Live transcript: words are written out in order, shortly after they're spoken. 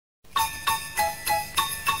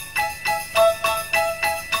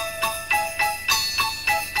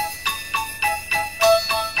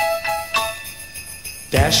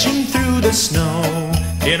dashing through the snow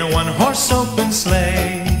in a one-horse open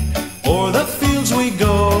sleigh. O'er the fields we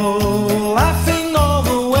go, laughing all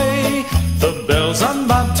the way. The bells on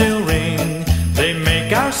bobtail ring, they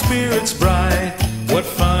make our spirits bright. What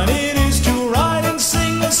fun it is to ride and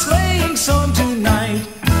sing a sleighing song tonight.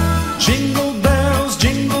 Jingle bells,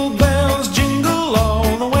 jingle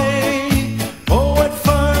all the way. Oh, what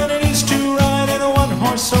fun it is to ride in a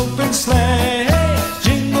one-horse open sleigh.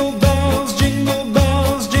 Jingle bells, jingle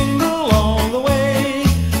all the way.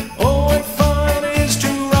 Oh, what fun it is to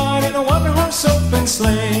ride in a one-horse open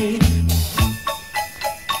sleigh.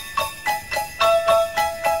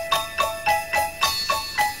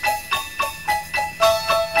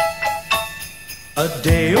 A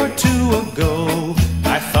day or two ago,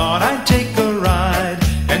 I thought I'd take a ride,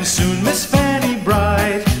 and soon Miss Fanny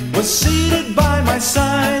Bright was seated by my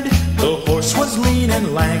side. The horse was lean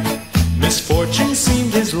and lank, misfortune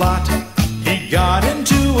seemed his lot. He got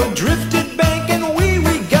into a drifted bank, and we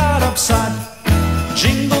got upset.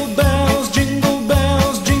 Jingle bells,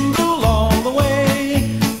 jingle all the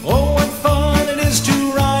way. Oh, what fun it is to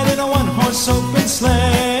ride in a one-horse open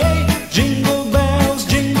sleigh. Jingle bells,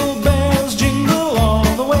 jingle all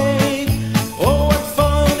the way. Oh, what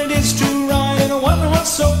fun it is to ride in a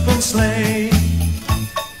one-horse open sleigh.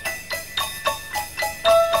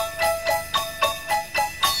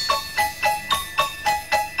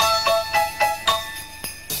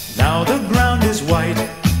 Now the ground is white,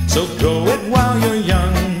 so go it while you're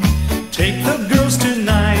young. Take the girls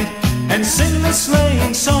tonight and sing the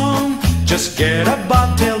sleighing song. Just get a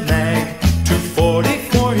bobtailed nag, 240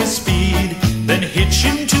 for his speed. Then hitch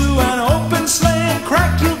him to an open sleigh and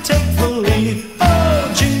crack, you'll take the lead.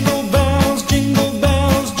 Oh, jingle bells,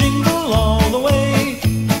 jingle all the way.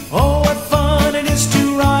 Oh, what fun it is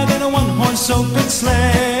to ride in a one-horse open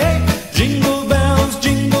sleigh. Jingle bells,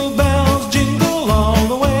 jingle all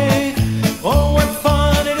the way. Oh, what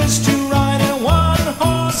fun it is to ride in a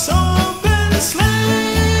one-horse open sleigh.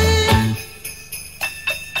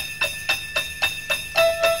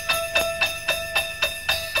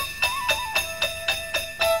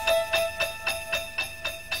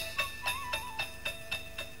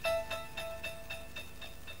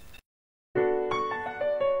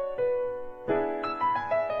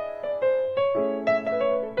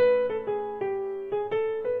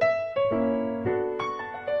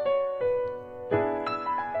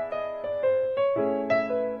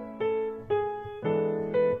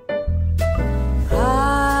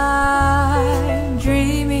 I'm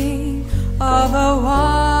dreaming of a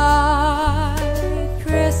white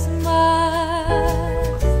Christmas,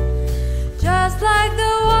 just like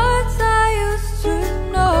the ones I used to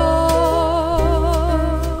know,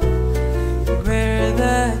 where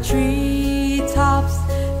the treetops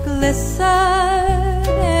glisten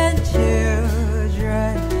and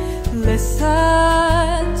children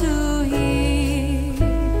listen to hear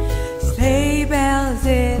sleigh bells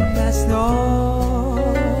in the snow.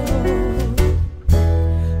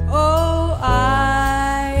 Oh,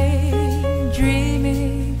 I'm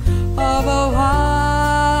dreaming of a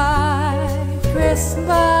white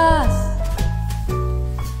Christmas,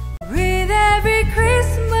 with every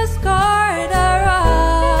Christmas card I write.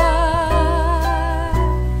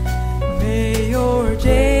 May your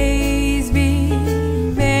days be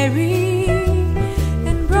merry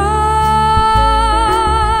and bright,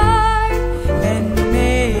 and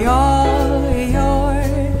may all your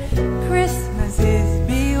Christmases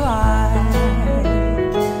be white.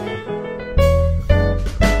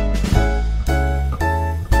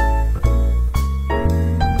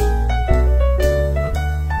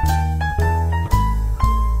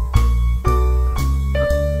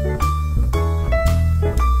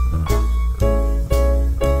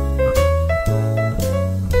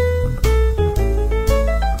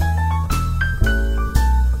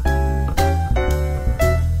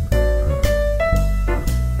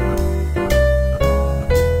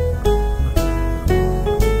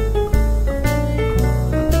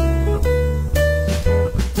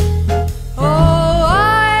 Oh,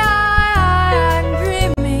 I'm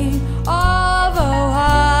dreaming of a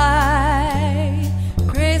white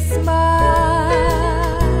Christmas,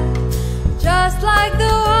 just like the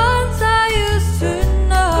ones I used to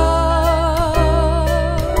know,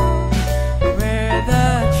 where the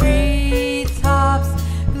treetops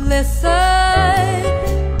glisten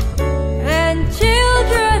and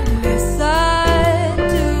children listen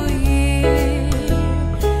to hear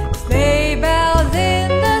sleigh bells in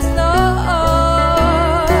the snow.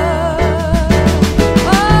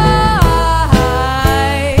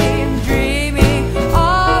 I'm dreaming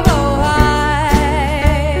of a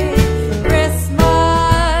white Christmas,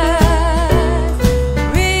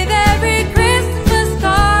 with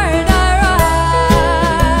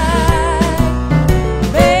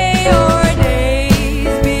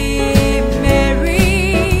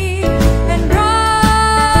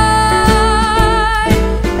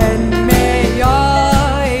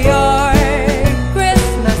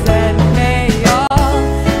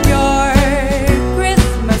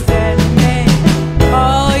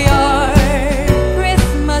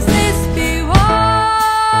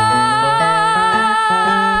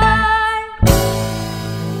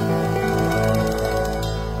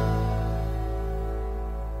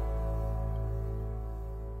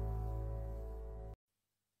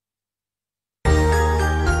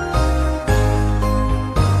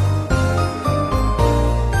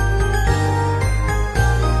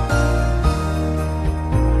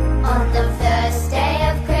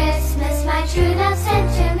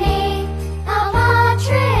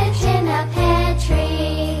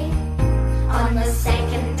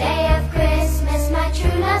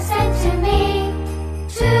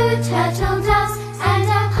turtle doves, and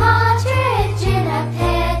a partridge in a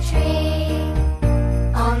pear tree.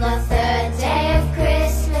 On the third day of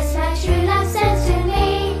Christmas, my true love sent to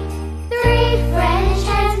me 3 French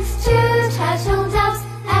hens, 2 turtle doves,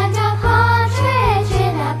 and a partridge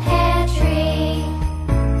in a pear tree.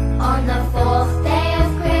 On the 4th day of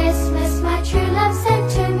Christmas, my true love sent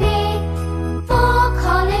to me 4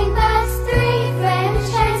 calling birds, 3 French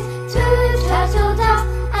hens, 2 turtle doves,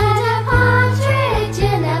 and a partridge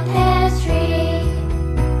in a pear tree.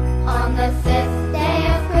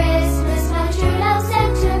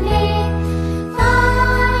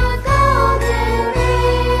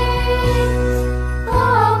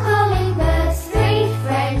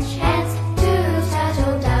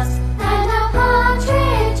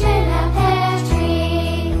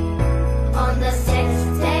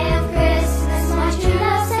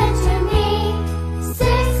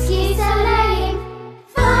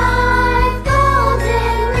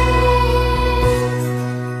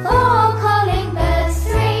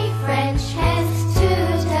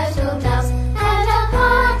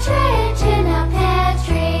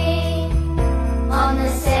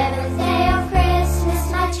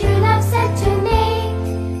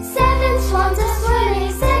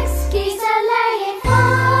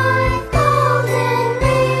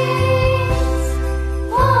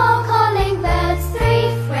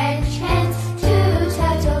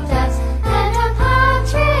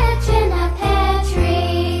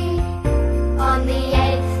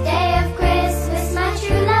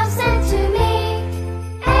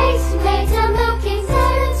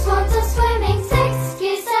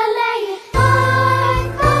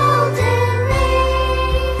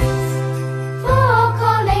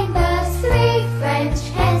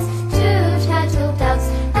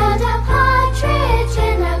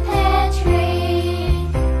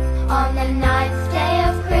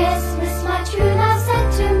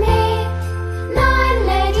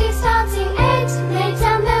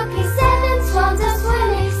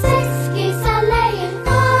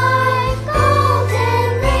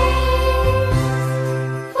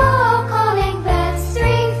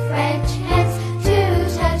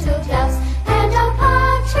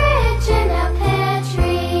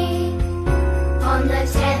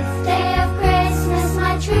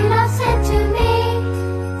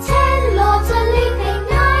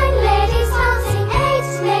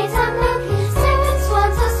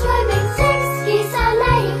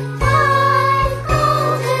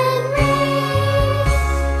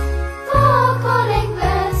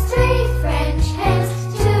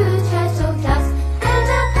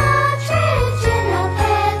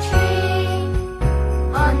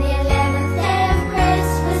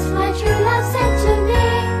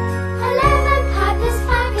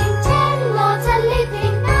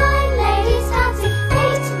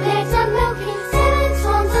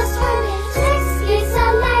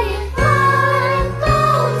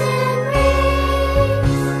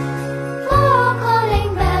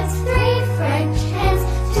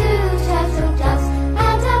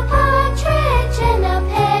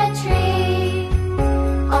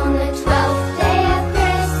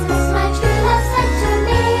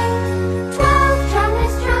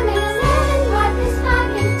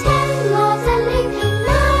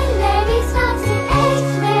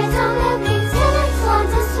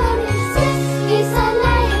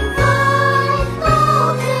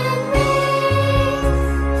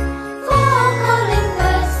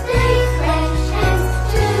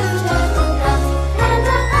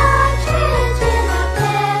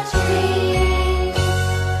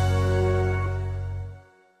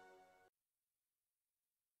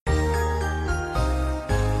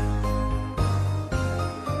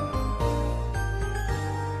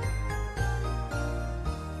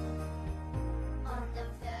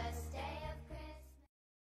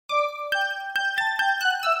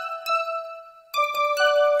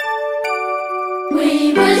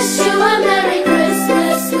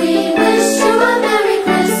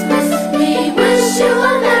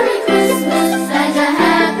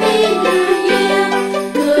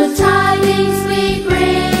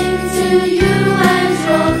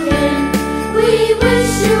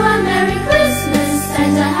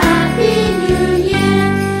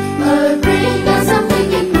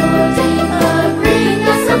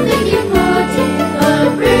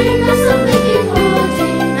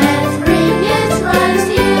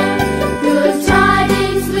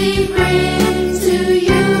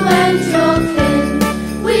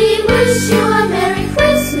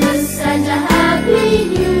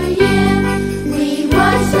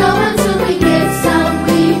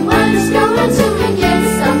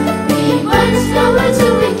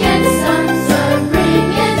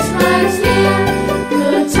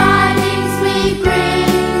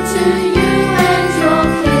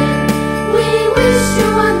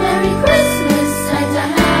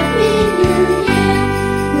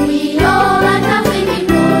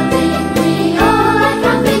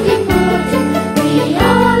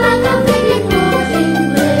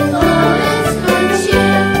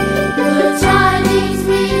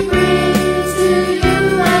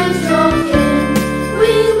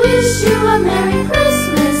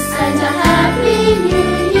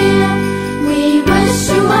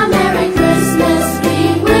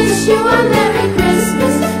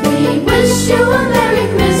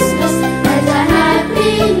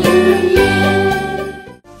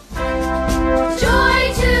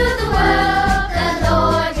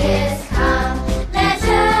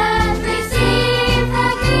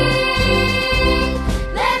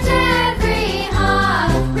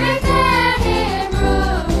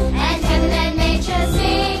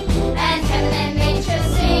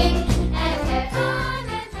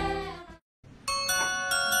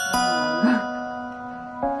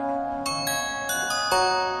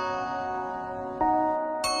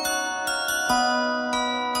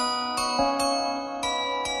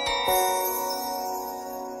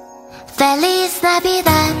 Feliz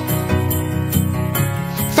Navidad,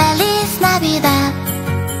 Feliz Navidad,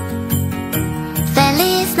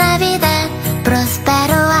 Feliz Navidad,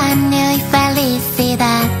 próspero año y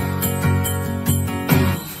felicidad.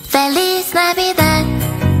 Feliz Navidad,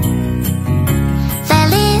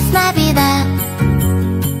 Feliz Navidad,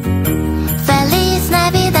 Feliz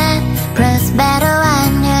Navidad, próspero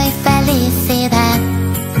año y felicidad.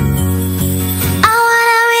 I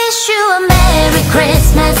wanna wish you a Merry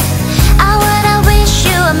Christmas. I wanna wish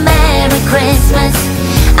you a Merry Christmas.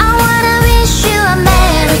 I wanna wish you a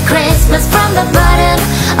Merry Christmas from the bottom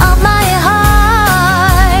of my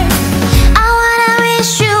heart. I wanna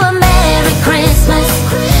wish you a Merry Christmas.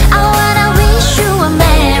 I wanna wish you a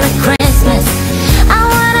Merry Christmas. I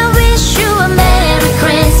wanna wish you a Merry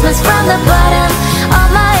Christmas from the bottom of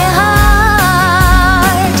my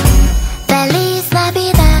heart. Feliz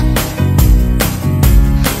Navidad,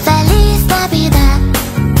 Feliz Navidad,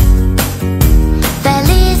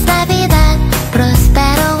 Feliz Navidad,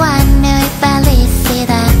 próspero año y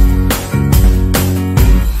felicidad.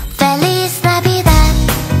 Feliz Navidad,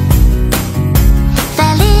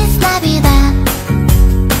 Feliz Navidad,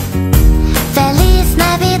 Feliz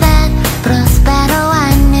Navidad, próspero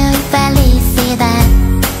año y felicidad.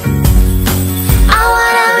 I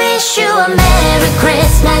wanna wish you a Merry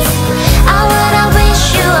Christmas. I wanna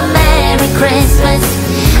wish you a Merry Christmas.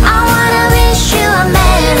 I wanna wish you a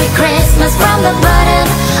Merry Christmas from the bottom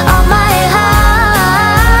of my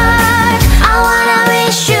heart. I wanna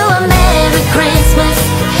wish you a Merry Christmas.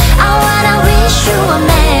 I wanna wish you a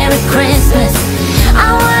Merry Christmas.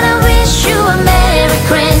 I wanna wish you a Merry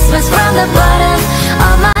Christmas from the bottom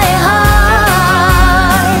of my heart.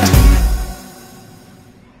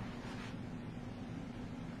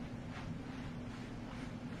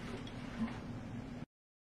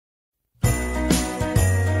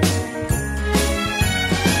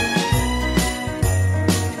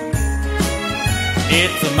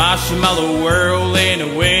 It's a marshmallow world in the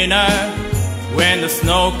winter, when the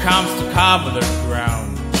snow comes to cover the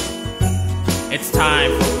ground. It's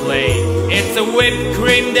time for play, it's a whipped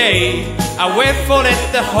cream day. I wait for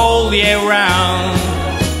it the whole year round.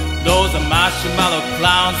 Those are marshmallow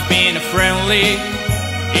clowns being friendly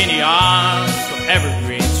in the arms of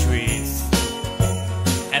evergreen trees.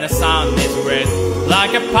 And the sun is red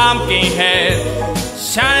like a pumpkin head,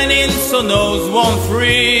 shining so nose won't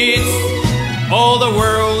freeze. All the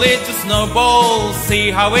world is a snowball, see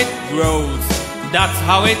how it grows. That's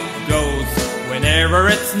how it goes whenever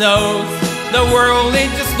it snows. The world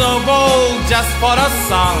is a snowball just for the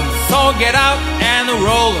sun, so get out and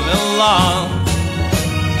roll it along.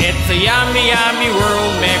 It's a yummy, yummy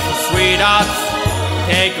world made for sweethearts.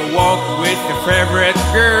 Take a walk with your favorite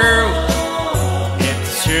girl. It's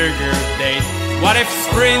a sugar date. What if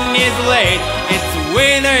spring is late? It's a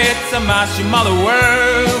winter, it's a marshmallow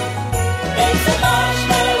world. It's a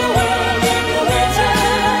marshmallow world in the winter,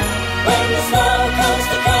 when the snow comes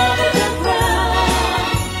to cover the ground.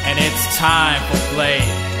 And it's time for play,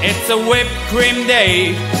 it's a whipped cream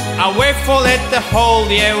day. I wait for it the whole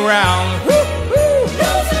year round.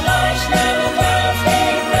 Those are marshmallow clouds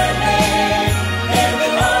being friendly in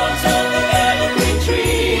the arms of the evergreen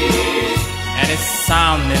trees. And its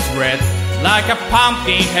sun is red like a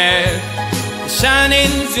pumpkin head, shining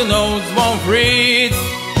your nose won't freeze.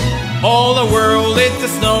 All the world is a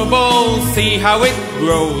snowball, see how it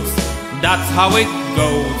grows. That's how it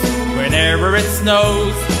goes whenever it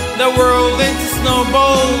snows. The world is a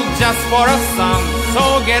snowball just for a sun,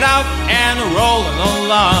 so get out and roll it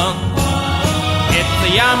along. It's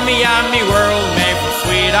a yummy, yummy world made for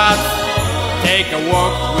sweethearts. Take a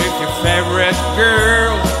walk with your favorite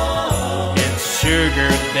girl. It's sugar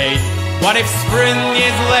date. What if spring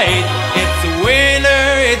is late? It's a winter,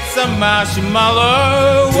 it's a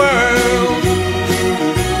marshmallow world.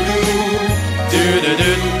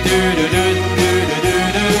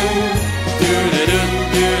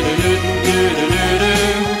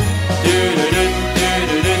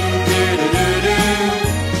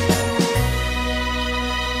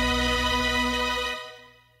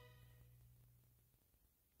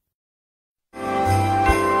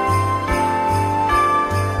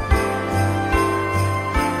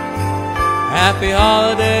 Happy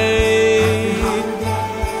holiday,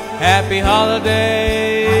 happy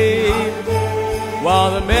holiday,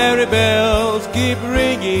 while the merry bells keep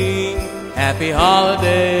ringing. Happy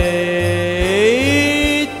holiday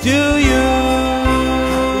to you.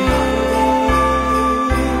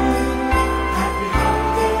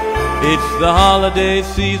 It's the holiday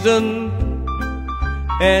season,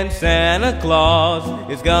 and Santa Claus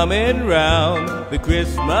is coming round. The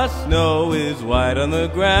Christmas snow is white on the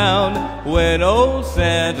ground. When old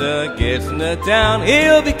Santa gets into town,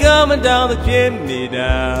 he'll be coming down the chimney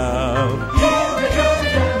down. He'll be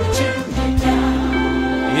coming down the chimney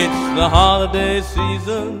down. It's the holiday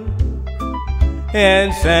season,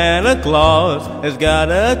 and Santa Claus has got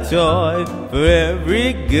a toy for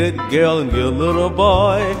every good girl and good little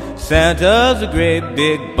boy. Santa's a great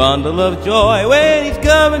big bundle of joy when he's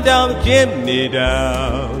coming down the chimney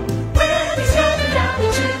down. When he's coming down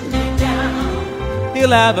the chimney down.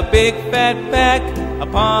 He'll have a big fat pack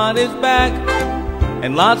upon his back,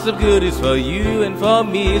 and lots of goodies for you and for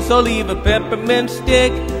me. So leave a peppermint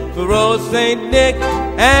stick for old Saint Nick,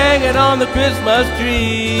 hang it on the Christmas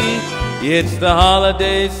tree. It's the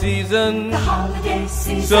holiday season, The holiday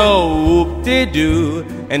season. so whoop-de-doo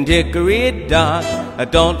and dickory-dock,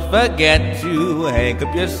 don't forget to hang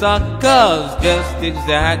up your sock, 'cause just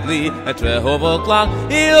exactly at 12 o'clock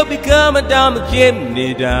he'll be coming down the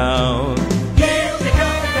chimney down. He'll be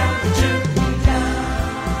coming down the chimney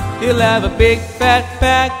down. He'll have a big fat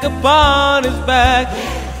pack upon his back,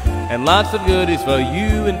 and lots of goodies for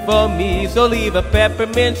you and for me. So leave a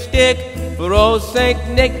peppermint stick for old Saint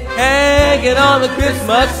Nick, hang it on the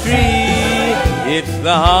Christmas tree. It's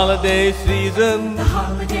the holiday season, The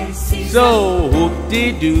holiday season. so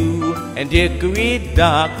whoop-de-doo and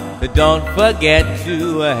dickory-dock, don't forget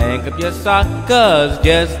to hang up your sock, 'cause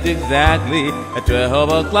just exactly at 12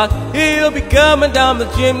 o'clock he'll be coming down the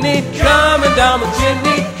chimney, coming down the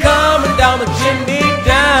chimney, coming down the chimney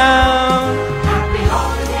down. Happy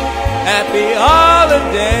holiday. Happy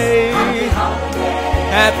holiday, Happy holiday.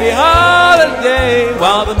 happy holiday,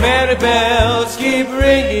 while the merry bells keep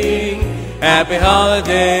ringing. Happy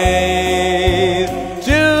holidays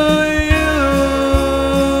to you.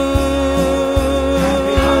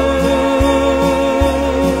 Happy holiday.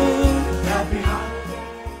 Happy holiday.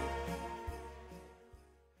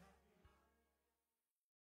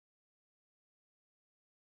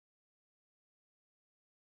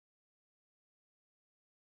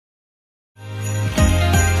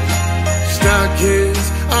 Stockings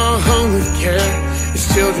are hung with care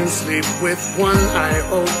as children sleep with one eye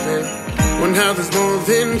open. One how there's more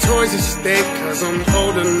than toys at stake, 'cause I'm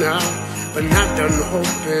older now, but not done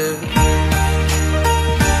hoping.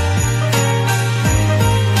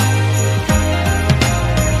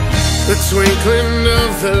 The twinkling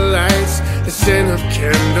of the lights, the scent of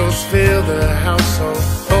candles fill the household.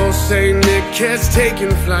 Oh, Saint Nick has taken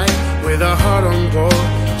flight with a heart on board,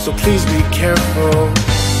 so please be careful.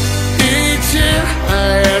 Each year I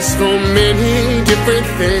ask for many different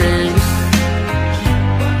things,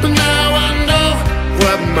 but now I know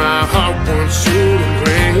what my heart wants you to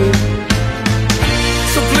bring.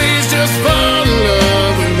 So please just fall in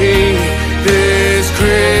love with me this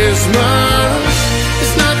Christmas.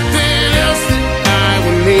 There's nothing else that I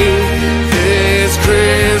would need this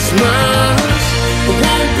Christmas. I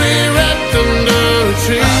won't be wrapped under a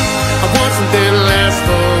tree. I want something to last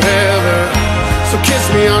forever. So kiss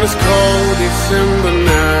me on this cold December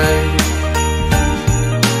night.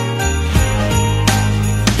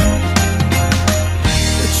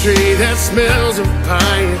 A tree that smells of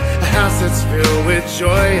pine, a house that's filled with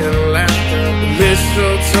joy and laughter. The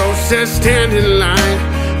mistletoe says stand in line.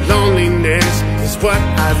 Loneliness is what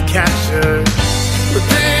I've captured, but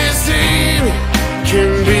this evening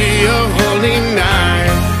can be a holy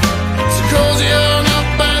night. So cozy on up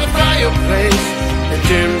by the fireplace and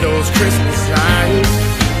dim those Christmas lights.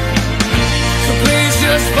 So please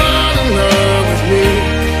just fall in love with me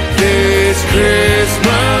this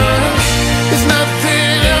Christmas. There's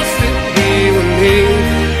nothing else that we would need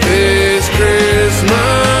this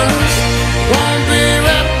Christmas. Won't be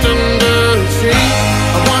wrapped under a tree.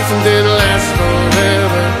 I want something to last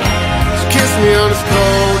forever. So kiss me on this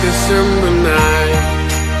cold December night.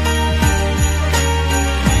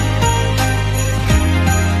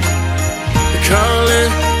 Call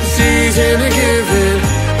it the season of giving.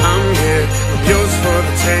 I'm here, I'm yours for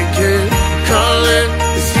the taking. Call it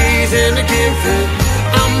the season of giving.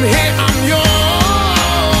 I'm here, I'm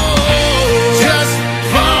yours. Just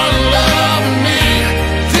fall in love with me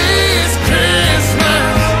this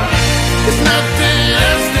Christmas. There's nothing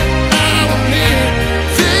else that I would need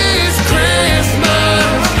this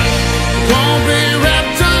Christmas. Won't be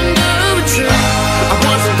wrapped under a tree. I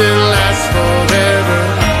want something to last forever.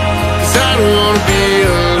 I don't wanna be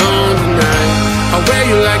alone tonight. I'll wear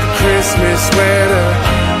you like a Christmas sweater.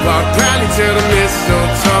 Walk proudly to the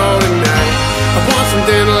mistletoe tonight. I want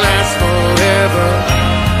something to last forever.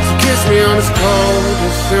 So kiss me on this cold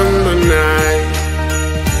December night.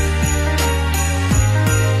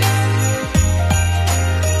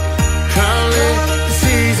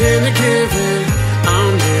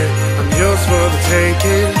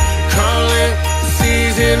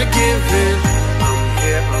 to give in. I'm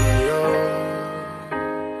here, I'm yours.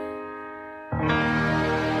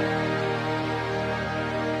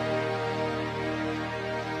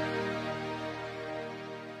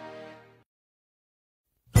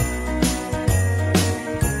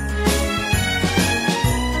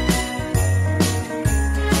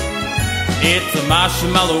 It's a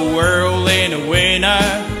marshmallow world in the winter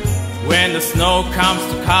when the snow comes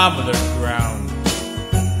to cover the ground.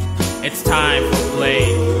 It's time for play.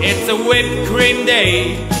 It's a whipped cream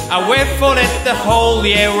day. I wait for it the whole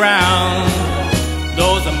year round.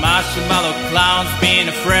 Those are marshmallow clowns being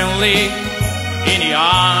friendly in the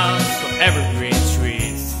arms of evergreen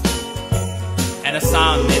trees. And the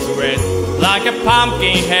sun is red like a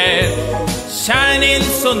pumpkin head, shining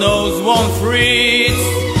so nose won't freeze.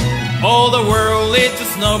 All the world is a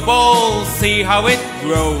snowball, see how it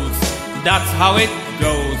grows. That's how it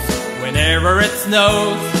goes whenever it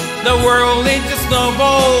snows. The world is a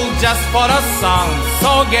snowball just for the sun,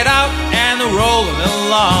 so get out and roll it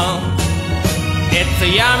along. It's a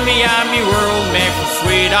yummy, yummy world made for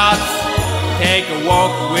sweethearts. Take a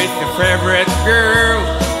walk with your favorite girl.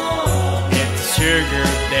 It's a sugar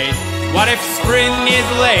date. What if spring is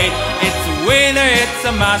late? It's a winter, it's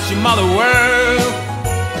a marshmallow world.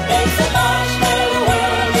 It's a marshmallow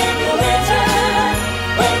world in the winter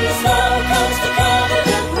when the snow comes to cover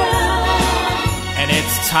the ground. And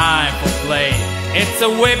it's time for play. It's a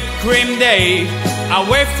whipped cream day. I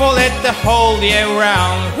wait for it the whole year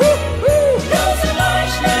round. Those are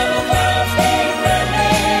marshmallow clouds being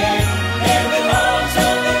friendly in the arms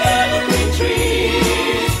of the evergreen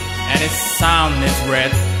trees. And its sun is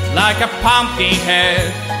red like a pumpkin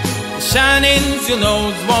head, shining your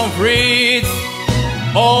nose won't freeze.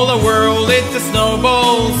 All the world is a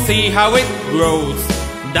snowball, see how it grows.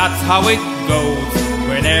 That's how it goes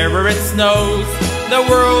whenever it snows. The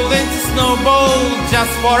world is a snowball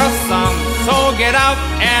just for a sun, so get out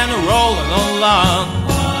and roll it along.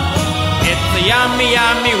 It's a yummy,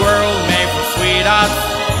 yummy world made for sweethearts.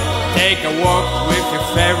 Take a walk with your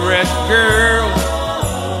favorite girl.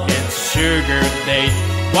 It's sugar date.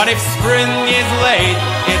 What if spring is late?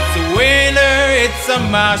 It's a winter, it's a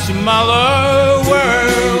marshmallow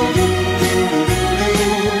world.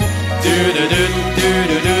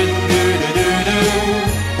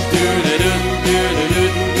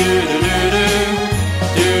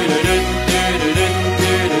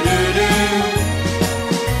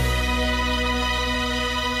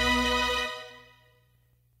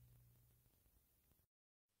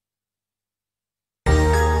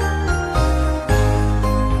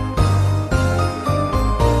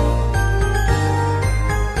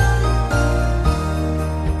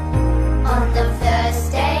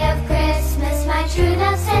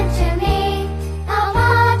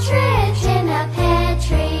 Pear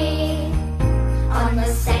tree.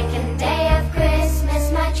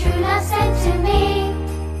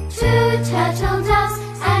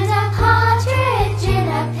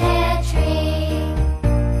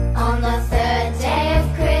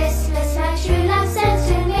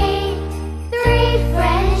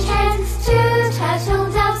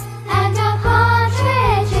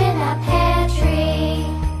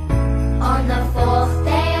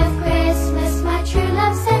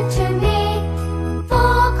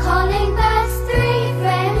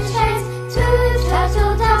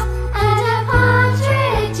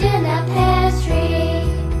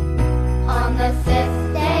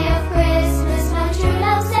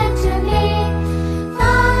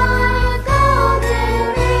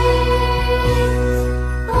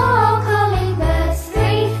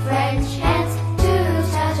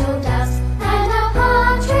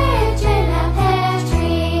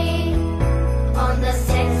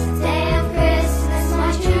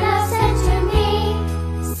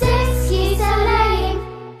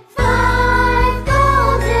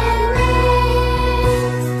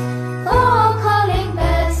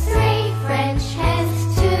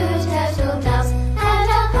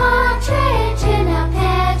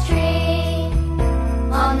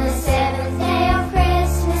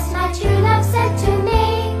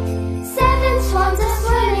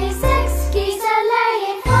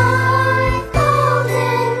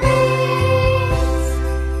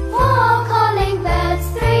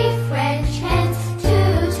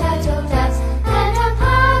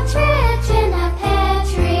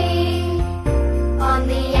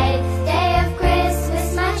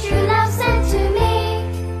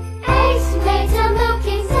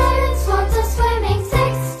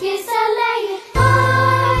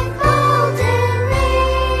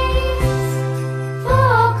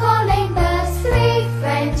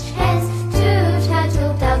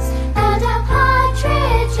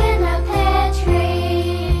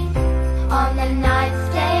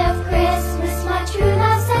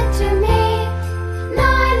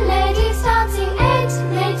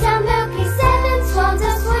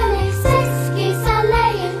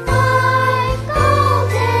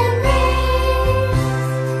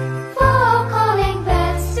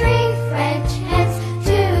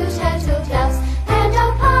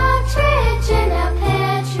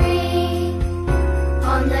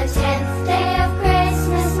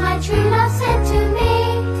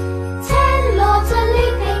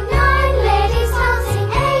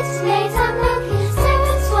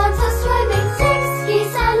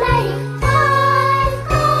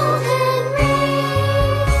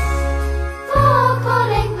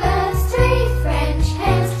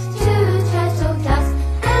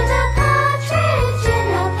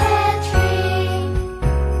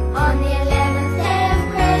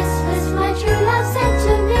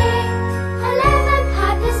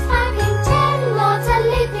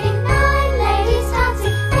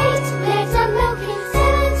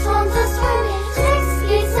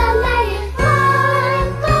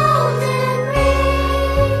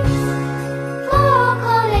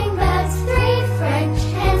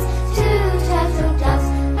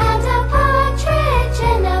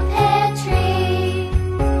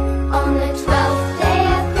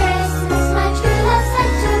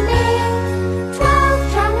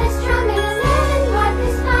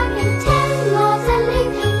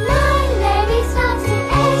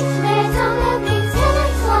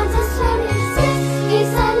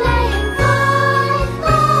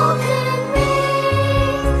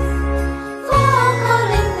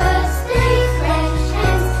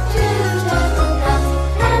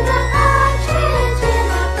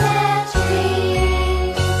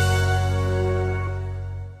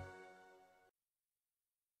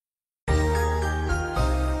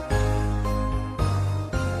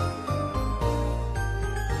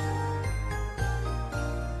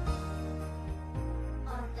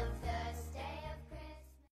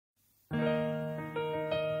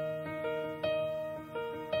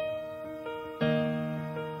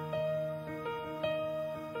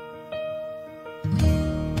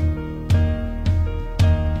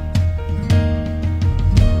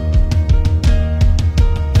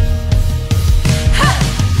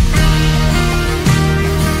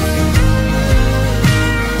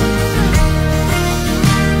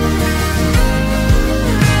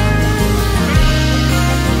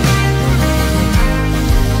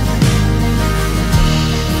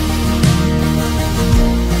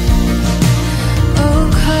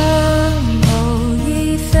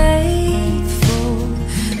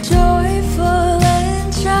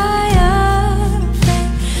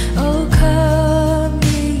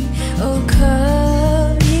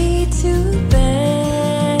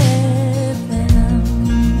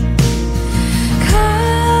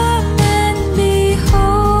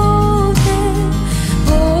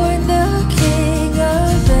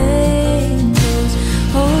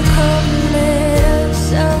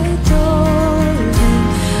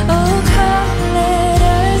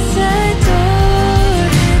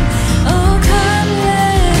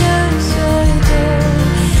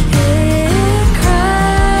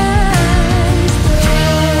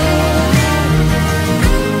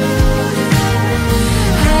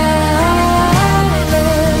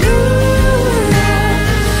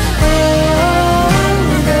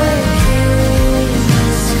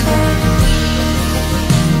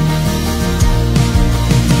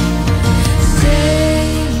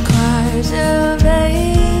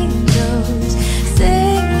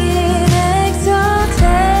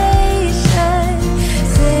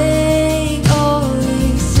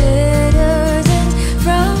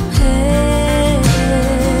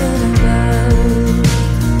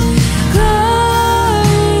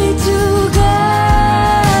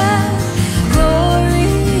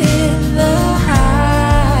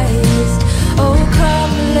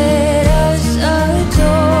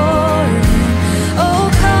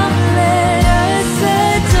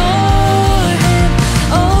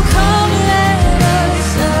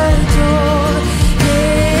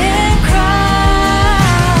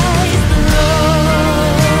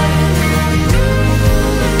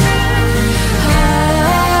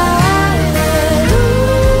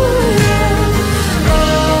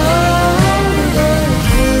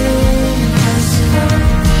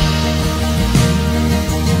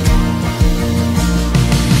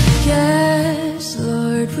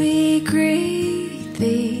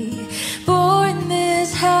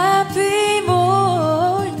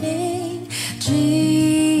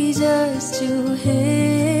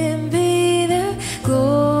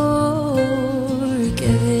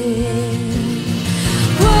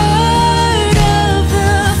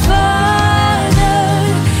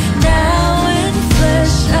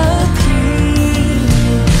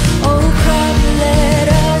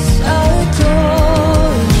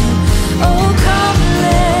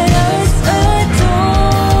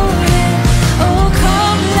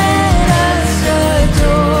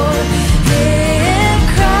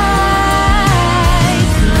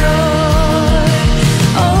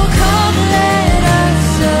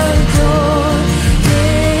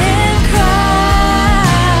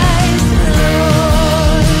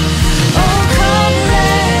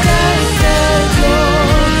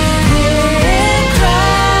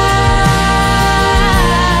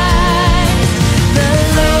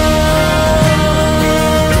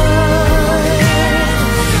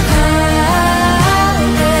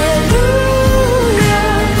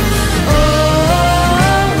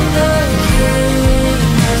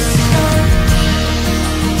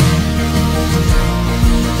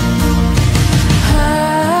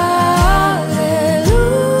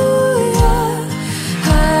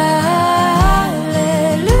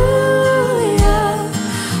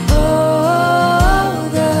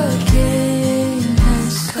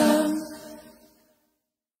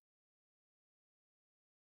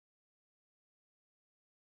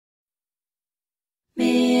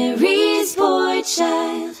 Mary's boy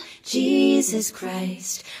child, Jesus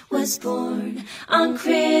Christ, was born on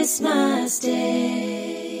Christmas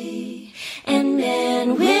Day. And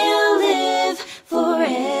man will live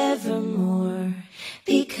forevermore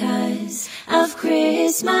because of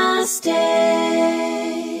Christmas Day.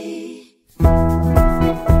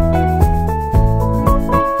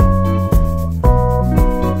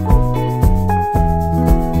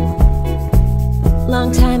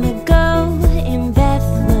 Long time ago in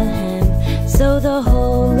Bethlehem, so the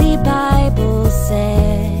Holy Bible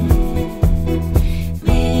said,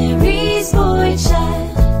 Mary's boy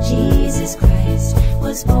child, Jesus Christ,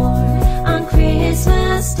 was born on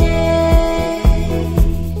Christmas Day.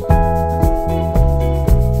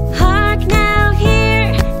 Hark now,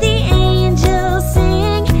 hear the angels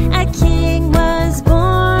sing, a king was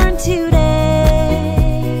born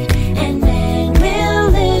today, and man will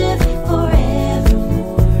live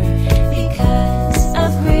forevermore because of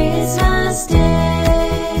Christmas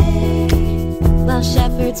Day. While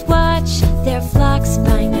shepherds watch their flocks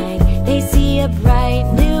by night, they see a bright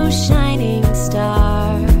new shining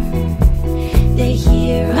star. They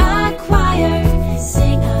hear a choir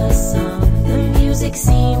sing a song, the music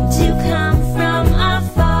seemed to come from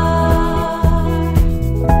afar.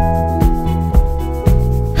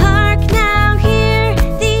 Hark now, hear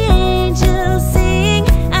the angels sing,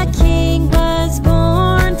 a king was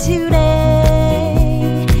born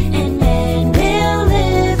today, and man will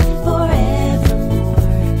live forevermore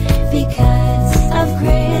because of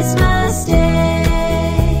Christmas Day.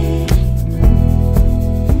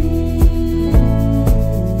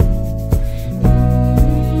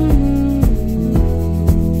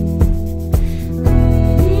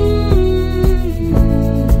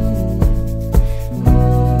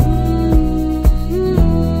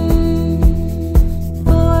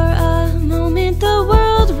 For a moment the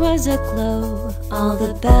world was aglow, all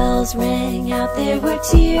the bells rang out, there were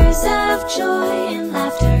tears of joy and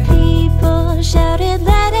laughter. People shouted,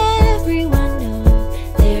 let everyone know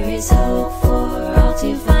there is hope for all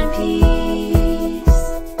to find peace.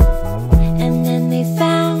 And then they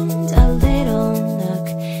found a little nook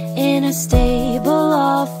in a stable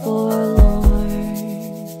all forlorn,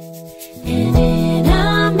 and in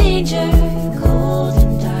a manger cold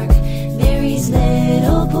and dark, Mary's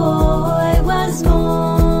little boy was born.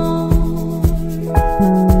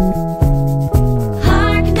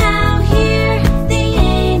 Hark now, hear the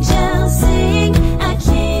angels sing, a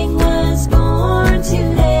king was born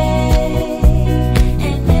today,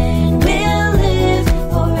 and man will live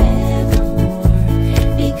forevermore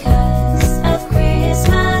because of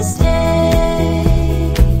Christmas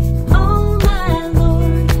Day. Oh my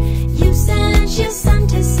Lord, you sent your Son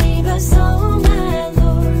to save us. Oh my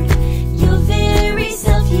Lord, your very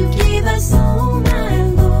self you gave us. Oh my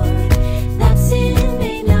Lord, that sin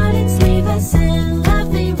may not enslave us and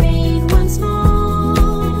love may reign once more.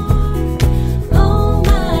 Oh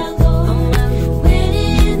my Lord, when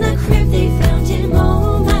in the crib they found him.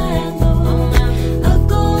 Oh my Lord, a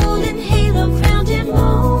golden halo crowned him.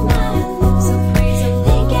 Oh my Lord, so praise the Lord.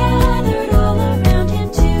 They gathered all around him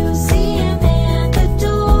to see him and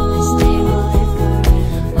adore. This day will live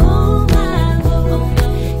forever. Oh my Lord,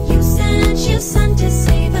 you sent your Son to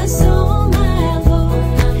save us. Oh my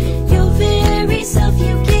Lord, your very self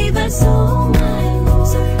you gave us. Oh my Lord,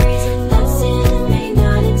 so praise the Lord. That sin may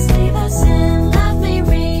not enslave us and love may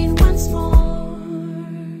reign once more.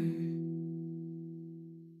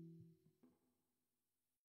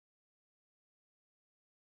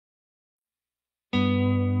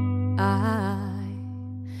 I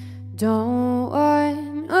don't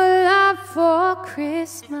want a lot for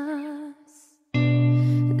Christmas.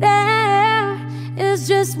 There is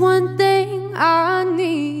just one thing I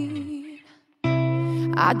need.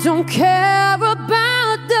 I don't care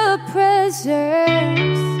about the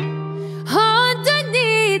presents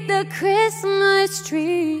underneath the Christmas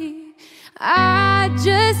tree. I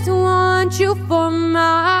just want you for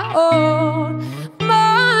my own,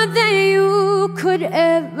 more than you could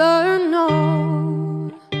ever know.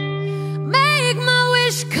 Make my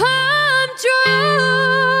wish come true.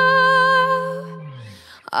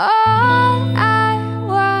 All I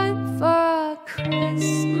want for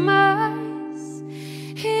Christmas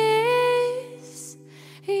is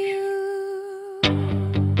you.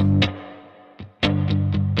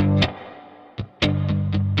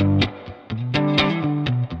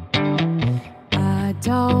 I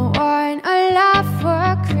don't want a lot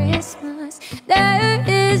for Christmas. There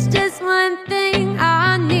is just one thing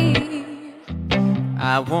I need.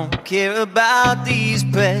 I won't care about these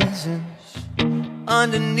presents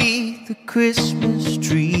underneath the Christmas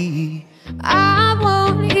tree. I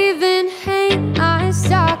won't even hang myself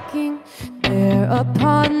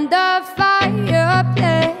upon the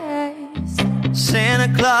fireplace. Santa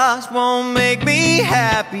Claus won't make me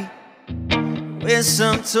happy with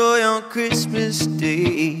some toy on Christmas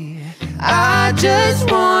Day. I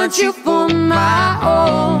just want you for my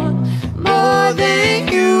own, more than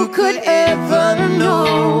you could ever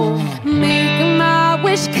know. Make my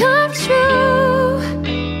wish come true.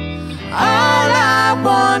 All I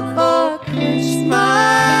want for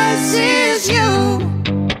Christmas is you.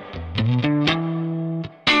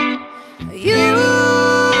 You,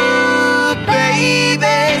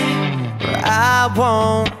 baby. I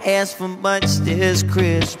won't ask for much this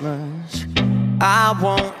Christmas. I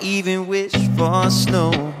won't even wish for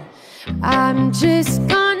snow. I'm just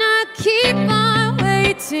gonna keep on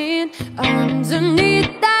waiting underneath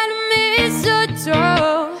that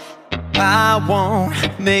mistletoe. I won't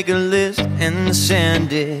make a list and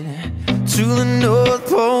send it to the North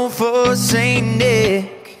Pole for Saint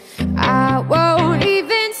Nick. I won't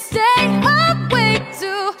even stay awake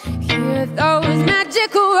to hear those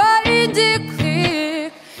magical words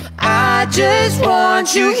click. I just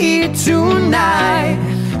want you here tonight,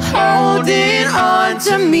 holding on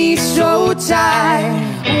to me so tight.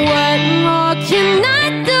 What more can I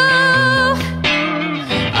do?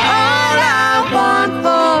 All I want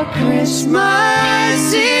for Christmas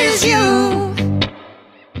is you.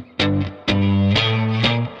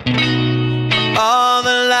 All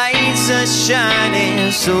the lights are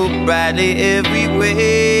shining so brightly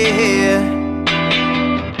everywhere,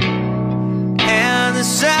 and the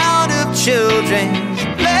sound of children's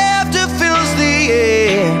laughter fills the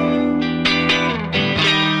air.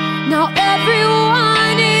 Now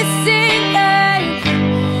everyone is singing,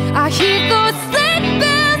 I hear those sleigh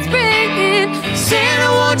bells ringing. Santa,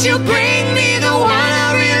 won't you bring me the one I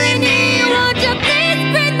really need? Won't you please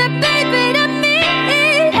bring the baby to me?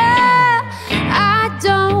 I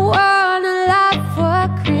don't want a lot for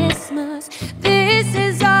Christmas. This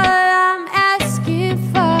is all I'm asking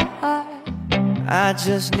for. I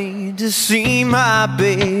just need to see my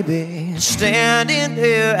baby standing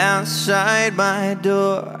there outside my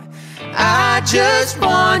door. I just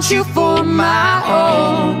want you for my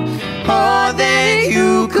own, more than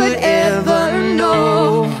you could ever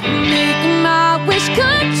know. Make my wish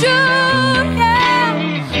come true, yeah.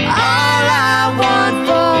 All I want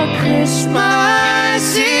for Christmas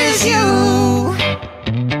is you.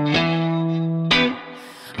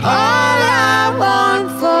 All I want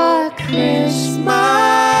for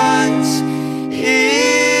Christmas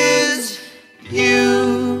is you.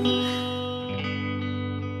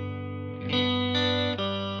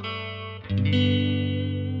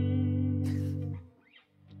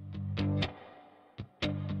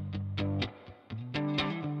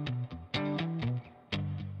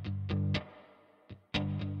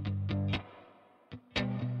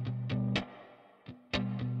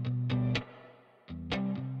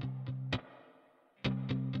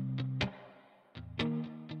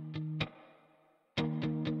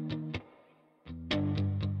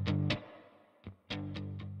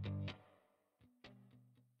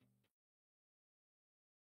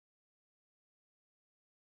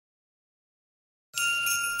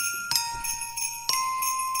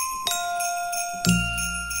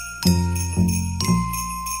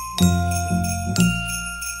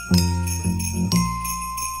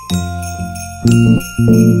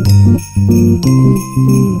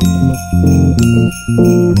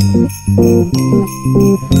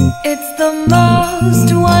 It's the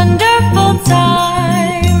most wonderful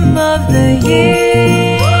time of the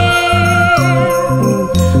year,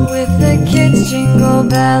 with the kids jingle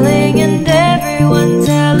belling and everyone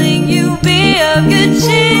telling you be of good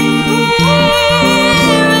cheer.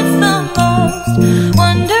 It's the most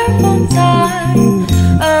wonderful time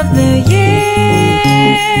of the year.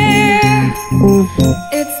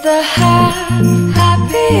 It's the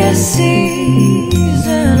happiest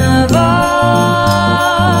season of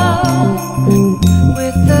all,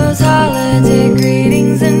 with those holiday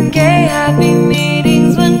greetings and gay happy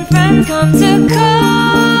meetings when friends come to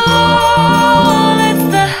call. It's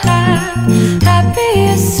the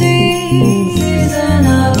happiest season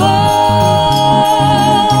of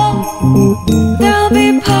all. There'll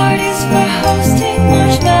be parties for hosting,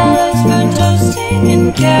 marshmallows for toasting,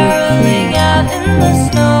 and caroling out in the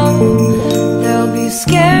snow. There'll be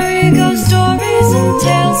scary ghost stories and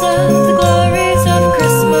tales of the glories of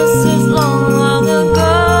Christmases long, long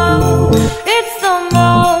ago. It's the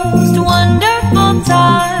most wonderful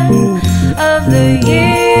time of the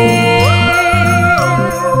year.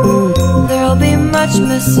 There'll be much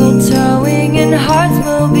mistletoeing and hearts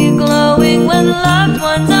will be glowing when loved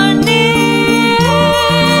ones are near.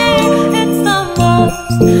 It's the most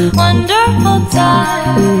most wonderful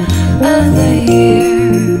time of the year.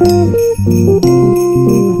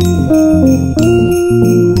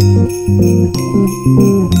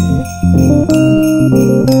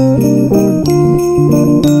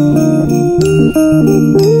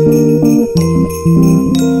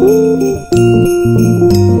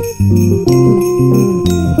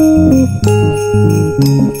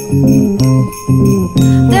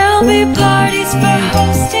 There'll be parties for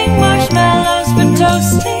hosting, marshmallows for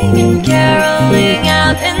toasting, and caroling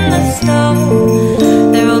out in the snow.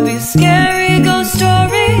 There'll be scary ghost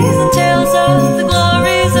stories and tales of the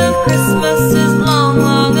glories of Christmases long,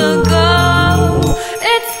 long ago.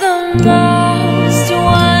 It's the most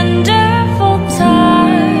wonderful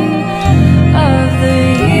time of the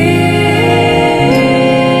year.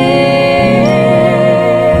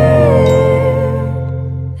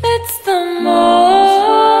 It's the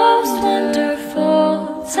most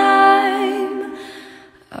wonderful time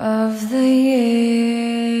of the year.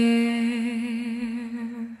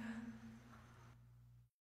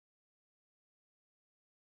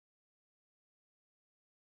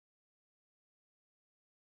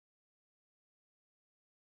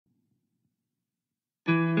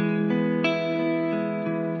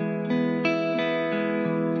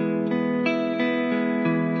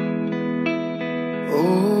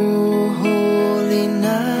 Oh, holy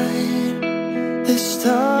night, the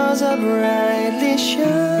stars are brightly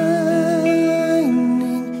shining.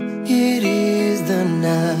 It is the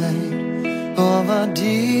night of our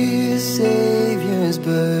dear Savior's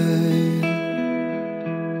birth.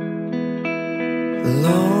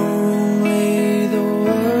 Long lay the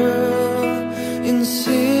world in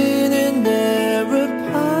sin and error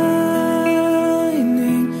pining,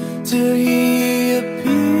 till He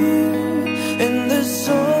appeared and the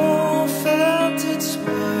soul felt its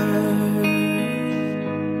worth.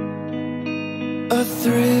 A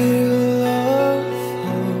thrill of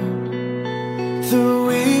hope, the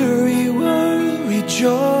weary world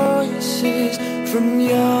rejoices from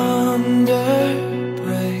yonder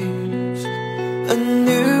breaks. A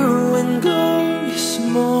new and glorious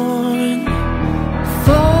morn.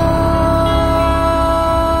 Fall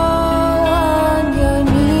on your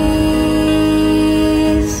knees.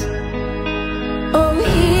 Oh,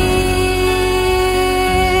 hear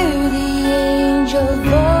the angel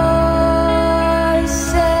voices.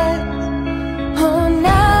 Oh,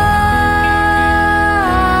 night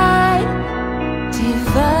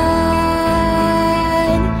divine.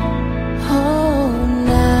 Oh,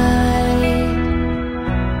 night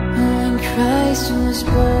when Christ was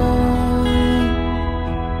born.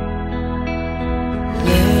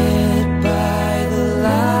 Led by the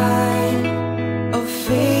light of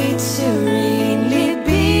faith serenely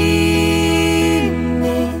beaming,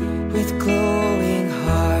 with glowing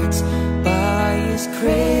hearts by His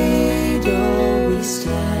cradle we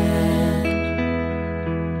stand.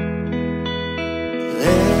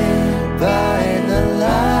 Led by the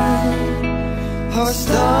light, our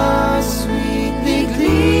stars sweetly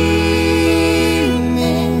gleaming.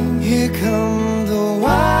 Here come the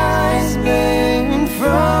wise men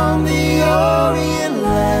from the Orient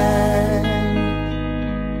land.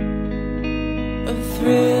 A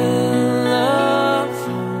thrill of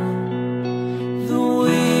hope, the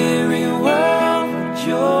weary world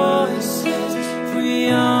rejoices, for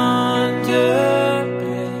yonder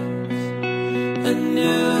breaks a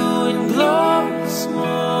new and glorious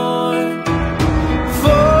morn.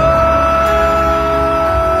 Fall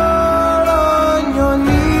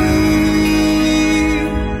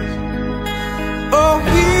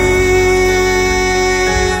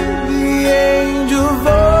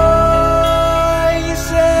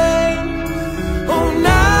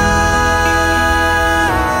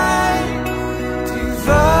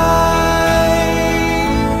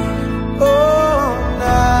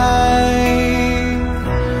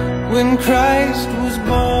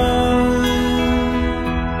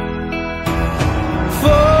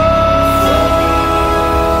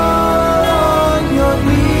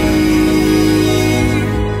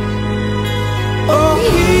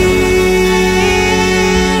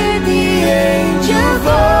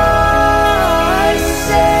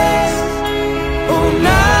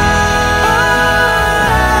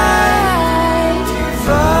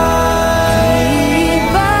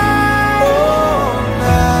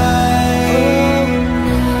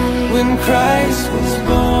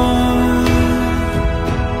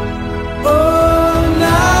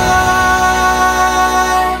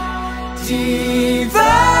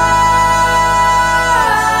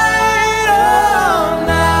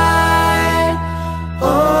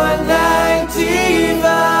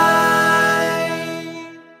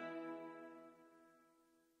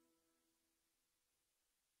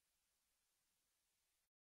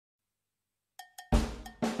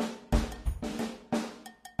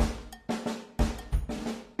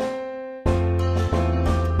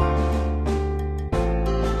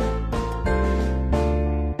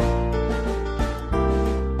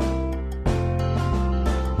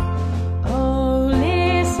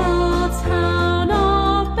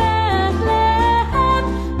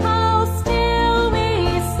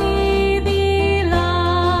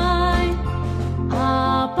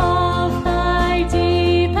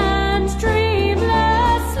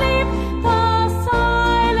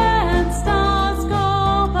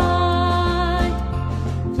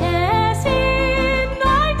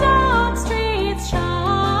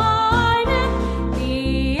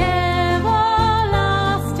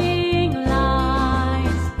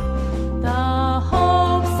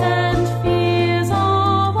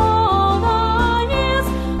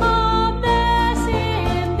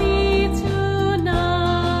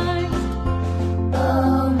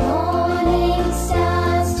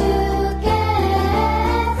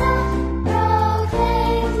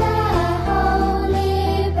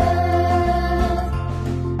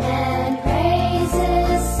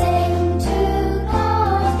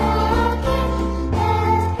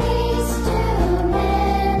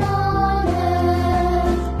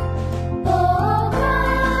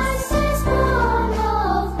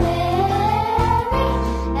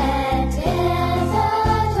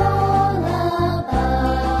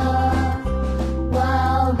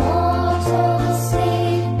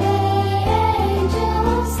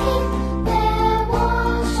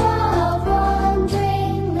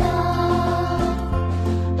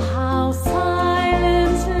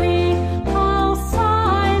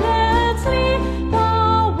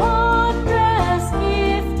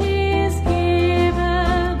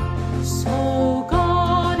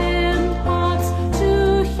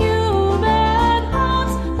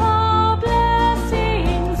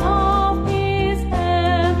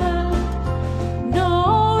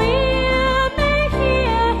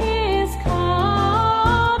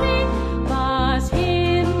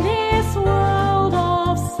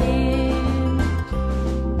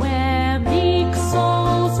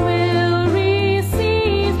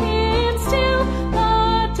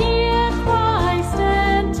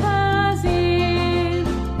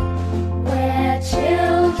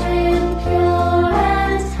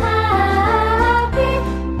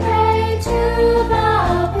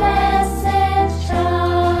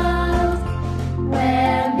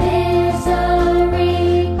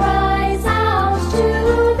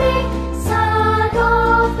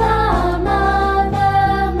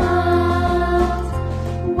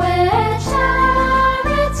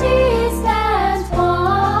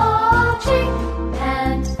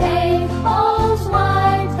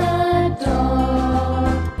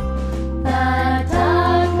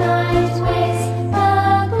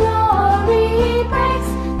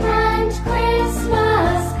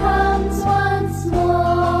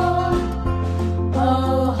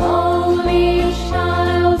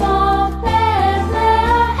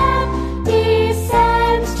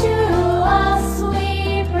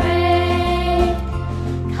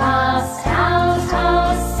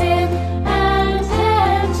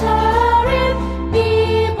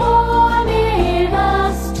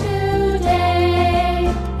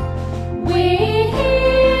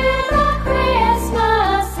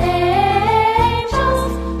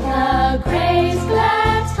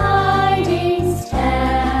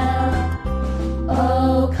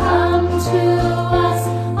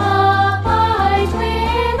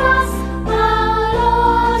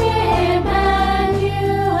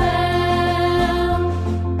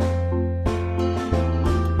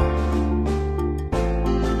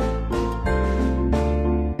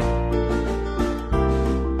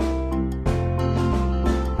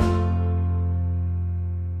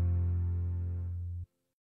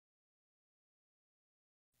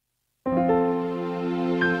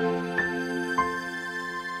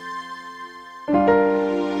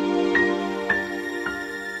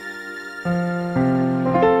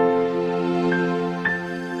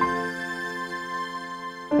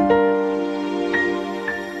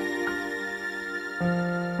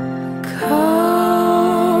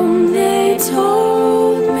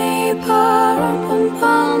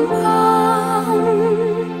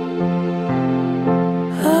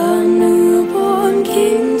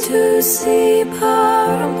see.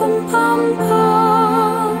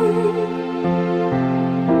 Pa-rum-pum-pum-pum.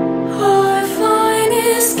 Our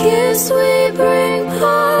finest gifts we bring.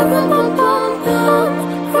 Pa-rum-pum-pum-pum.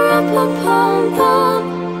 Rum-pum-pum-pum.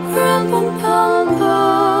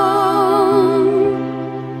 Rum-pum-pum-pum.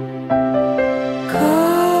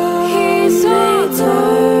 He's made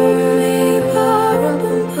me.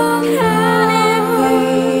 Pa-rum-pum-pum. Can it be?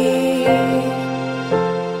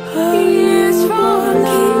 Years from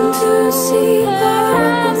king to see.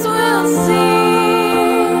 Perhaps we'll see.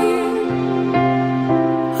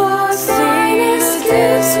 Our finest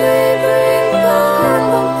gifts we bring.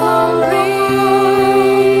 Pa-rum-pum-pum-pum.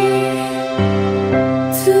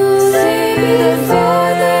 To see before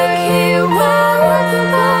the king.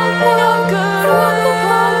 Pa-rum-pum-pum-pum. No good will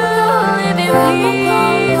live in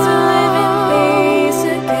peace, live in peace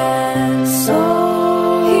again. So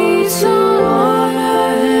he's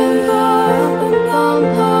honor and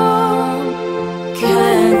pa-rum-pum-pum.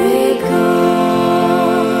 Can we come?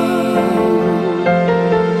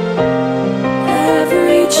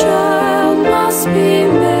 Every child must be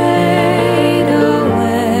made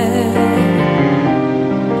aware.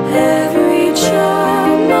 Every child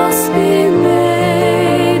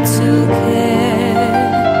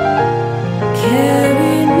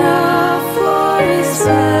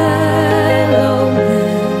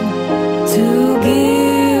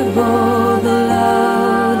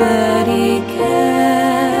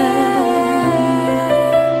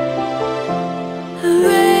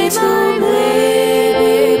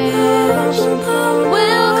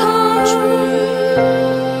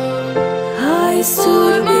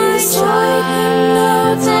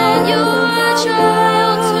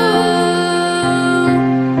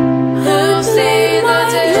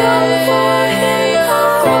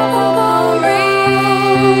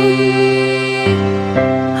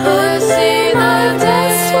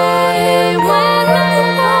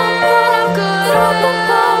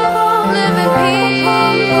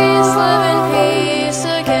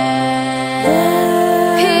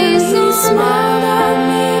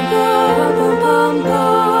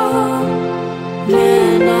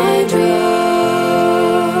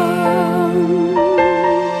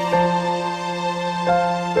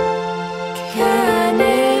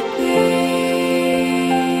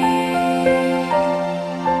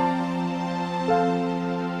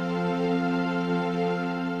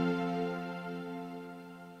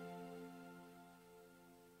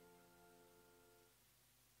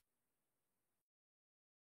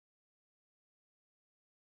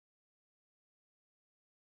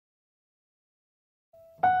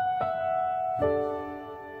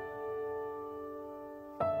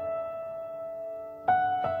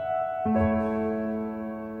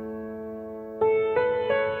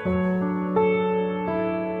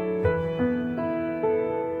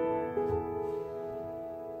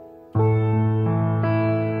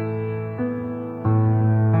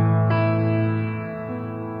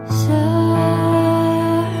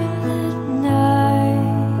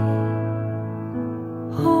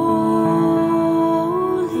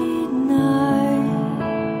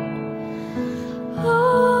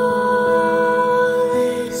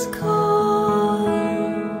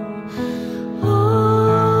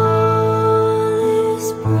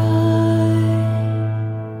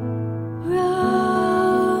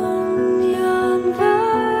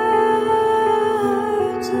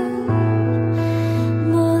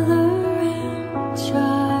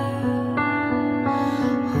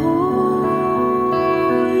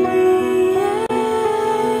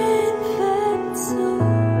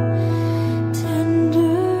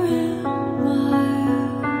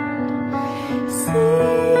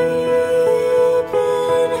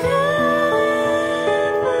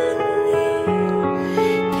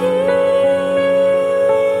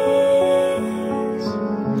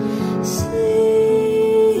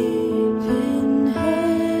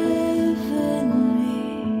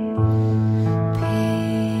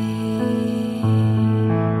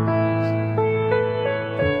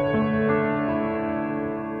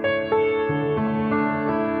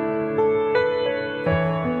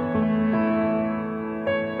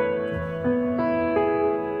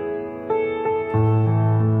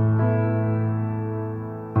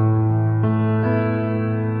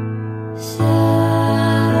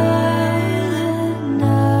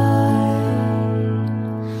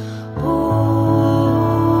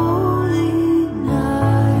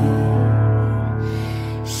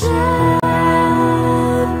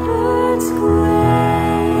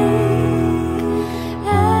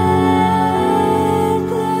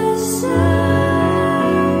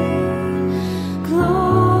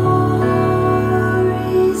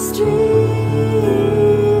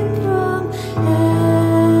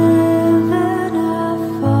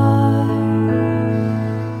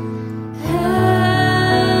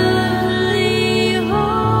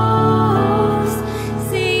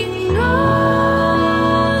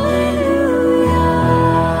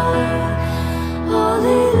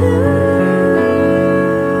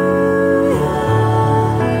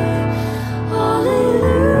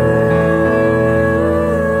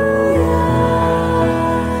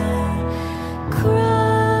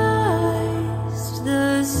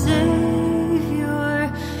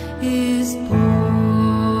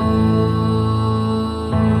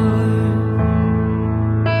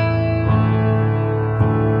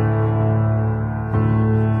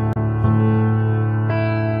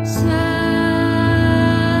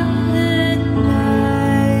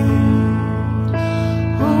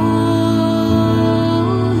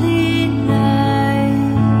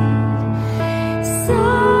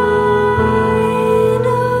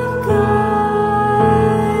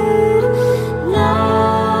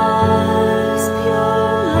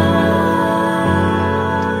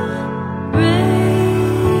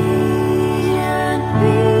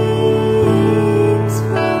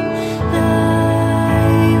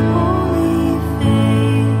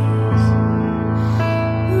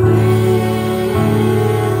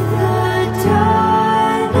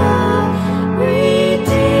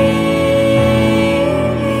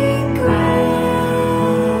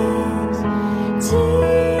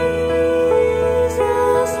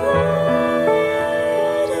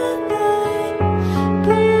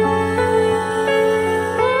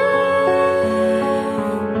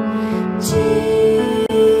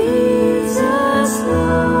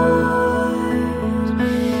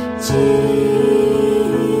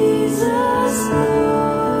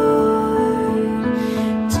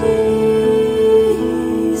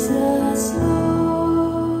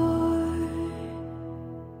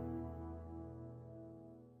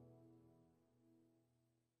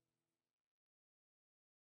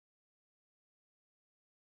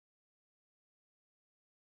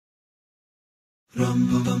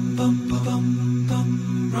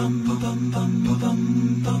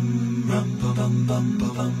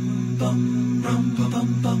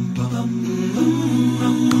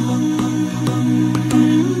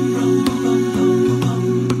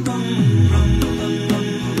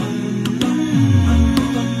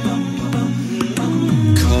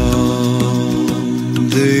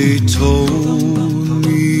They told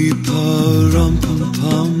me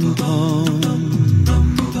pa-rum-pum-pum-pum,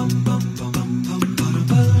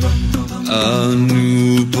 a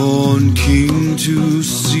newborn king to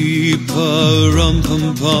see,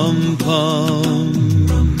 pa-rum-pum-pum-pum.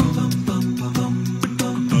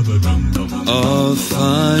 Our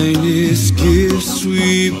finest gifts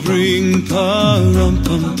we bring,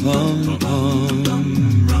 pa-rum-pum-pum-pum,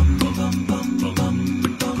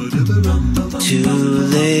 to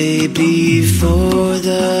lay before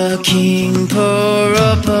the king,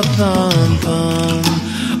 pa-rum-pum-pum,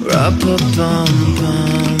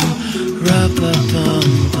 ra-pa-pum-pum, ra-pa-pum-pum.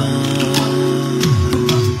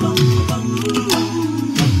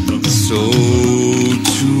 So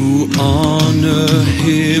to honor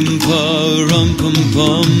him,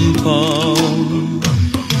 pa-rum-pum-pum-pum,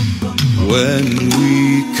 when we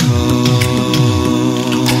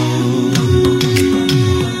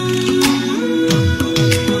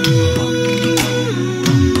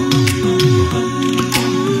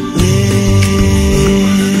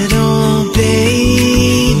little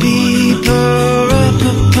baby,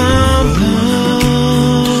 pa-rum-pum-pum.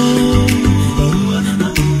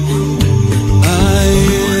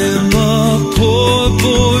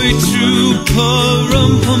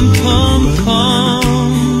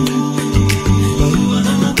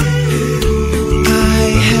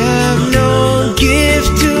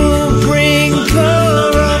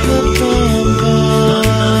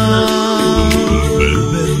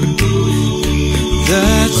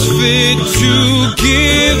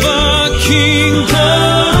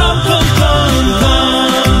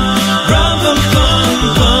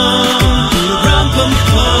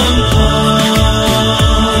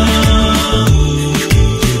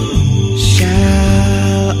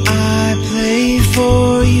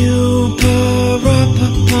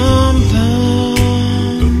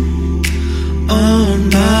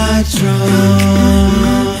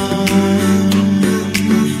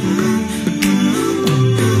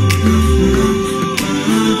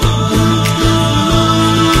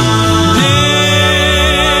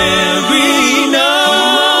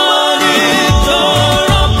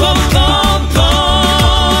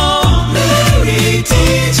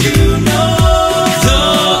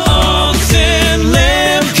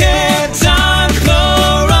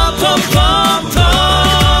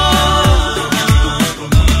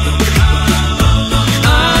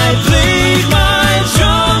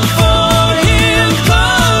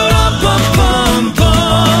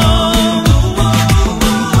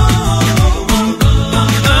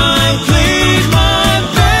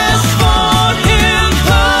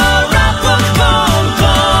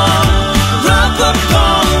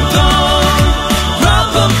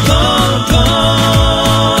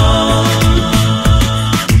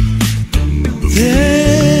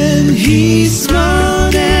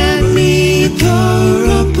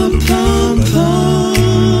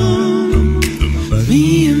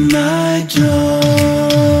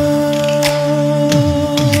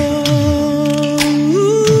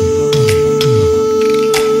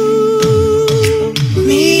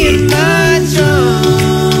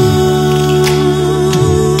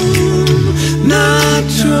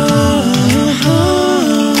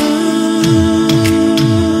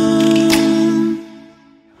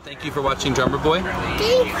 you for watching Drummer Boy.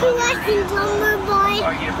 Thanks for watching Drummer Boy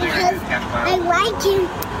because I like him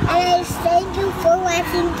and I thank you for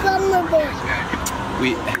watching Drummer Boy.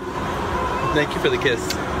 Thank you for the kiss.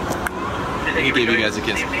 He gave you guys a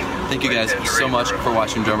kiss. Thank you guys so much for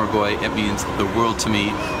watching Drummer Boy. It means the world to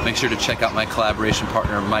me. Make sure to check out my collaboration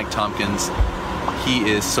partner, Mike Tompkins.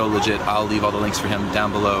 He is so legit. I'll leave all the links for him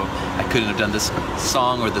down below. I couldn't have done this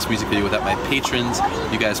song or this music video without my patrons.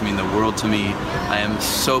 You guys mean the world to me. I am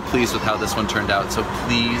so pleased with how this one turned out. So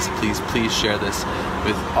please, please, please share this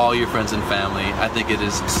with all your friends and family. I think it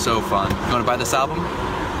is so fun. If you want to buy this album,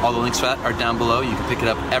 all the links for that are down below. You can pick it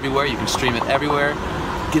up everywhere. You can stream it everywhere.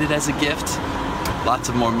 Get it as a gift. Lots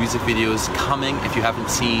of more music videos coming. If you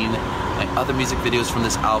haven't seen my other music videos from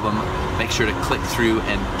this album, make sure to click through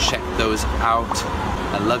and check those out.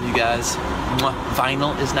 I love you guys. Mwah.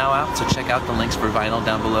 Vinyl is now out, so check out the links for vinyl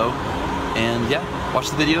down below. And yeah, watch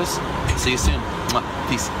the videos. See you soon. Mwah.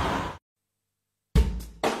 Peace.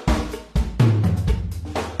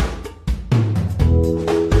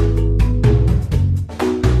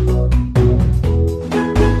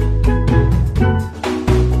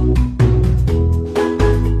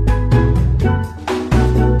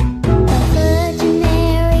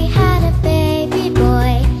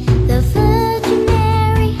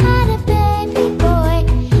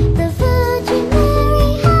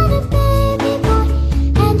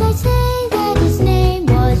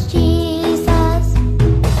 Was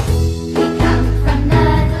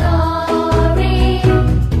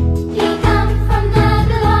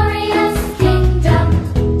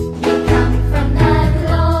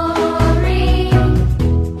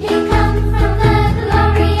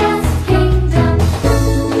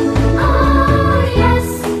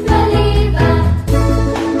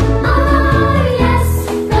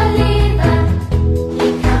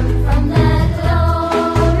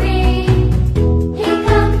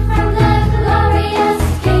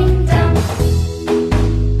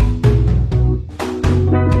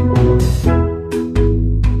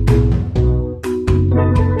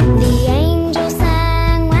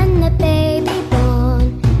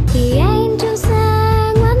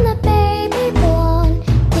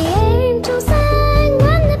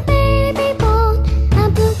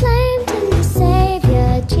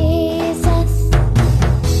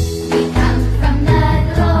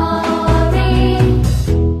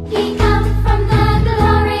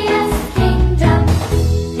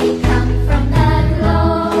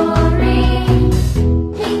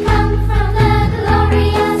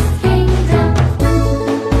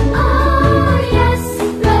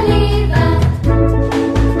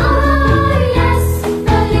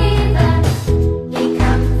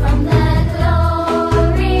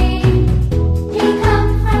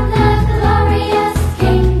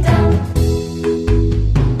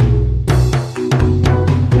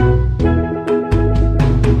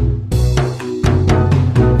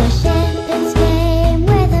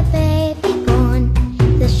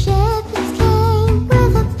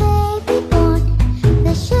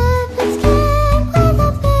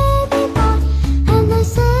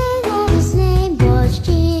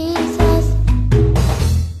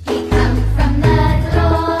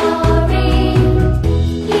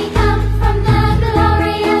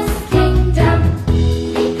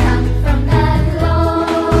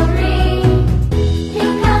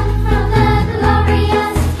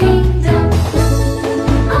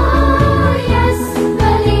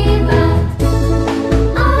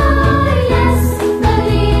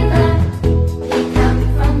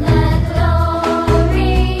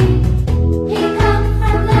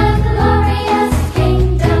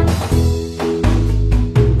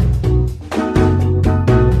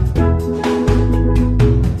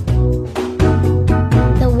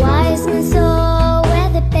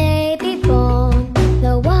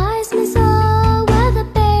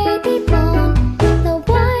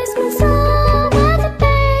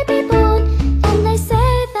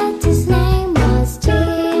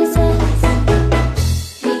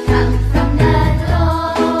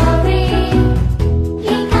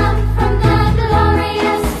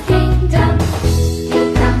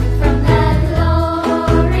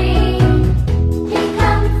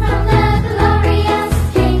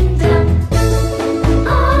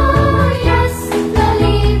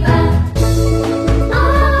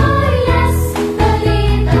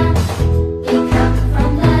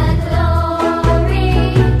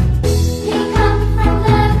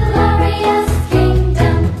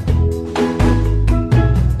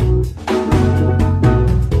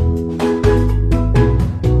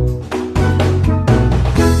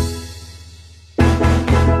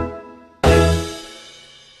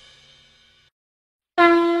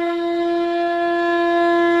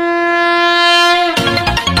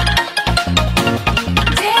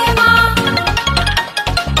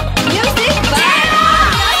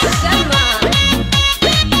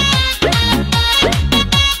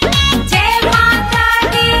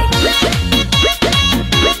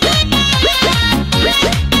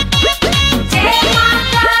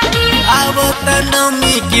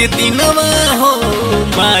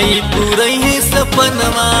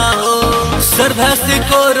श्रद्धा से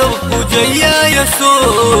करो पूजैया यसो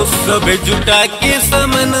सबे जुटा के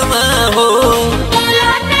समनवा हो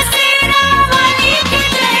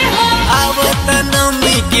आवत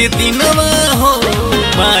नवमी के दिनवा हो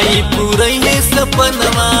माई पूरे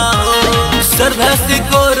सपनवा हो श्रद्धा से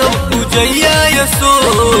करो पूजैया यसो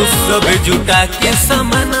सबे जुटा के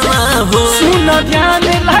समनवा हो सुन ध्यान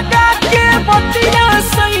लगा के बतिया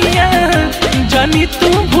सैया जानी तू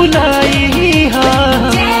भुलाई हा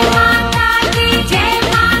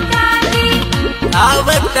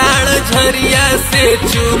आवताड़ झरिया से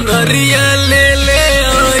चुनरिया ले ले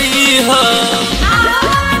आई हा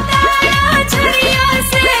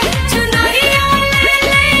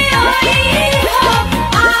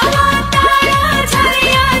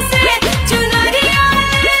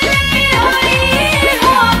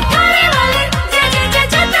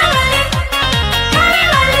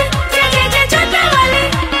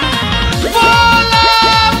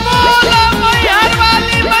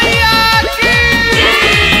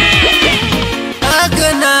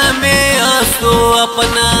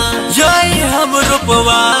अपना जय हम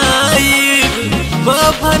रूपवाई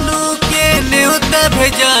बभनु के न्योता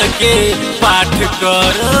भेजा के पाठ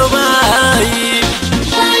करवाई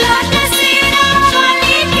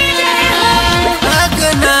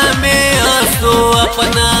अगना में आसो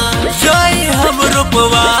अपना जय हम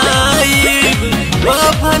रूपवाई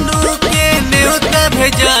बभनु के न्योता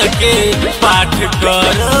भेजा के पाठ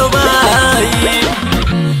करवाई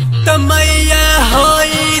तमैया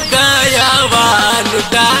होई दयावान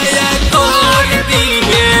दया कर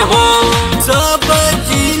दिए हो सब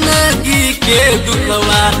जिंदगी के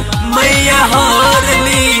दुखवा मैया हर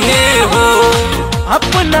लिए हो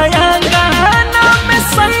अपना गाना में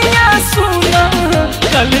सैया सुना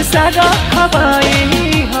कल सारा खवाई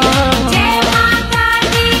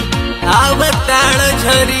आवताड़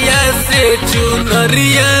झरिया से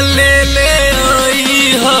चुनरिया ले ले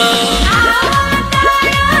आई हा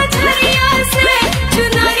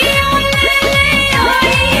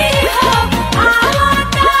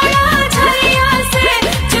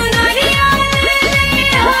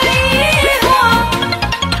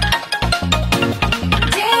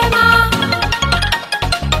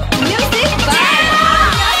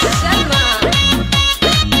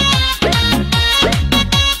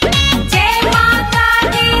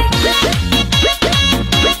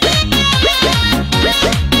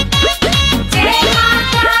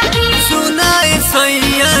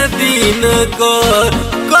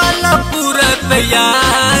कल पूरा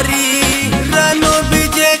तैयारी रानो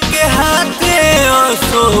विजय के हाथे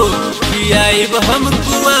असो पियाइब हम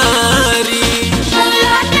कुआरी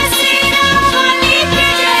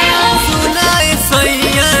सुनाए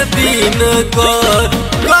सैया दिन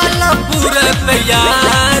कल पूरा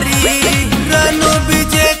तैयारी रानो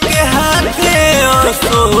विजय के हाथे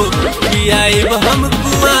असो पियाइब हम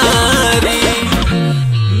कुआरी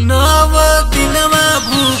नव दिनवा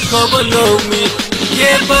भूख नौमी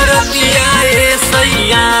ये बरतिया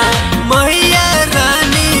सैया मैया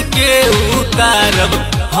रानी के उतारब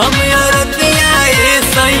हम अरतिया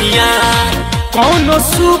सैया कौनो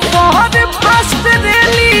सुपर फास्ट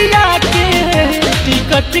रेलिया के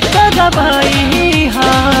टिकट करवाई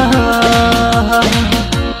हा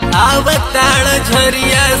आवताड़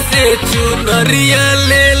झरिया से चुनरिया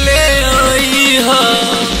ले